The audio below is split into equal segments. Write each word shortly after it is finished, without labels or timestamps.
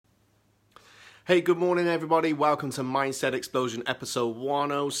Hey, good morning everybody. Welcome to Mindset Explosion episode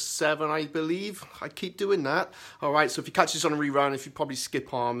 107, I believe. I keep doing that. All right, so if you catch this on a rerun, if you probably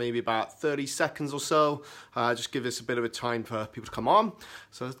skip on maybe about 30 seconds or so, just give this a bit of a time for people to come on.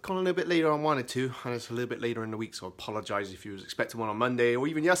 So it's gone a little bit later than I wanted to, and it's a little bit later in the week, so I apologize if you was expecting one on Monday or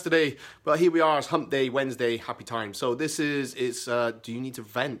even yesterday. But here we are, it's hump day, Wednesday, happy time. So this is, do you need to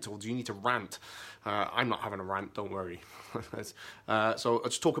vent or do you need to rant? I'm not having a rant, don't worry. So I'll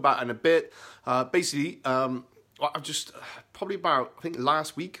just talk about it in a bit. Basically, I've just, probably about, I think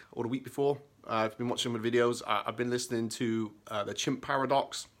last week or the week before, I've been watching some of the videos. I've been listening to the Chimp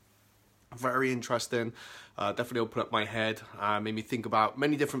Paradox. Very interesting. Definitely opened up my head. Made me think about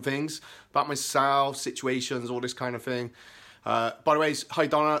many different things, about myself, situations, all this kind of thing. By the way, hi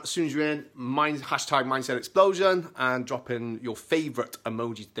Donna, as soon as you're in, hashtag Mindset Explosion and drop in your favorite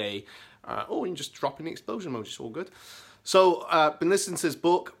emoji today. Or you can just drop in the explosion emoji, it's all good. So, been listening to this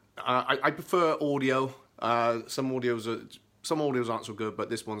book. I prefer audio. Some audios aren't so good, but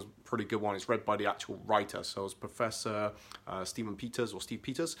this one's a pretty good one. It's read by the actual writer. So it's Professor Steve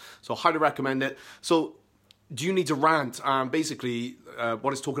Peters. So I highly recommend it. So, do you need to rant? Basically,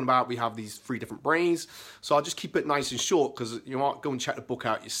 what it's talking about, we have these 3 different brains. So I'll just keep it nice and short because you might go and check the book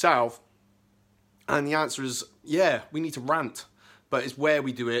out yourself. And the answer is, yeah, we need to rant. But it's where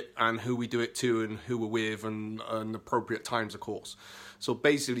we do it and who we do it to and who we're with and appropriate times, of course. So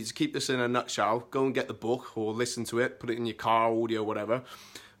basically, to keep this in a nutshell, go and get the book or listen to it, put it in your car, audio, whatever.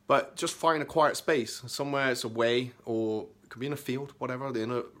 But just find a quiet space, somewhere it's away, or it could be in a field, whatever,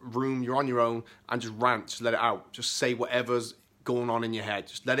 in a room, you're on your own, and just rant, just let it out. Just say whatever's going on in your head.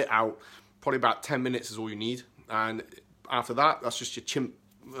 Just let it out. Probably about 10 minutes is all you need. And after that, that's just your chimp,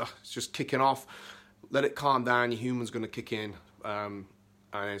 it's just kicking off. Let it calm down, your human's going to kick in. And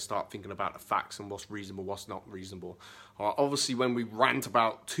then start thinking about the facts and what's reasonable, what's not reasonable. Obviously, when we rant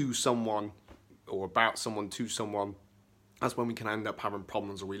about to someone or about someone to someone, that's when we can end up having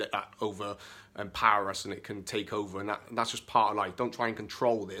problems, or we let that empower us and it can take over. And that's just part of life. Don't try and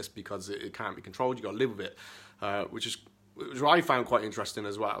control this because it can't be controlled. You got to live with it, which I found quite interesting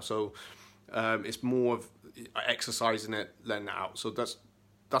as well. So it's more of exercising it, letting it out. So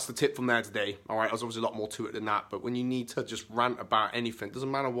that's the tip from there today. All right, there's obviously a lot more to it than that, but when you need to just rant about anything, it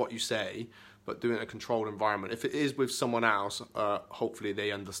doesn't matter what you say, but do it in a controlled environment. If it is with someone else, hopefully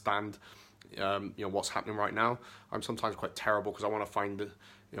they understand, what's happening right now. I'm sometimes quite terrible because I want to find,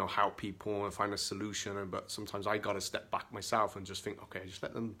 help people and find a solution, but sometimes I got to step back myself and just think, okay, just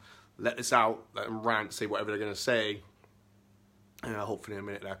let this out, let them rant, say whatever they're going to say. Hopefully in a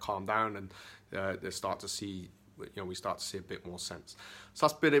minute they'll calm down and they start to see. We start to see a bit more sense. So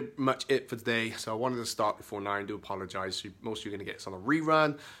that's pretty much it for today. So I wanted to start before 9. I do apologize. Most of you are going to get this on a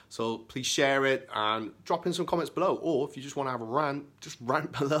rerun. So please share it and drop in some comments below. Or if you just want to have a rant, just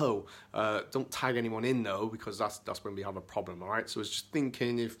rant below. Don't tag anyone in though, because that's when we have a problem. All right. So it's just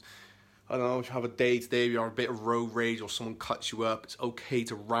thinking if you have a day today, you have a bit of road rage or someone cuts you up, it's okay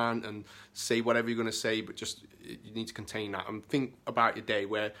to rant and say whatever you're going to say, but just you need to contain that and think about your day.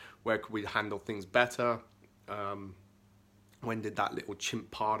 Where could we handle things better? When did that little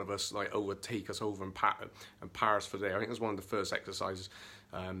chimp part of us overtake us over and empower us for the day? I think it was one of the first exercises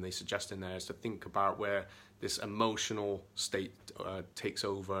they suggest in there, is to think about where this emotional state takes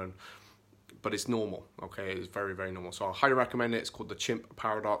over, but it's normal, okay? It's very, very normal. So I highly recommend it. It's called the Chimp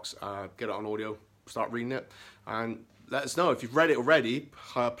Paradox. Get it on audio, start reading it, and let us know if you've read it already.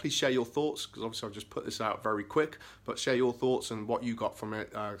 Please share your thoughts, because obviously I've just put this out very quick, but share your thoughts and what you got from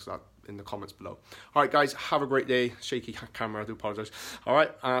it in the comments below. All right, guys, have a great day. Shaky camera, I do apologize. All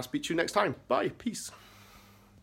right, speak to you next time. Bye, peace.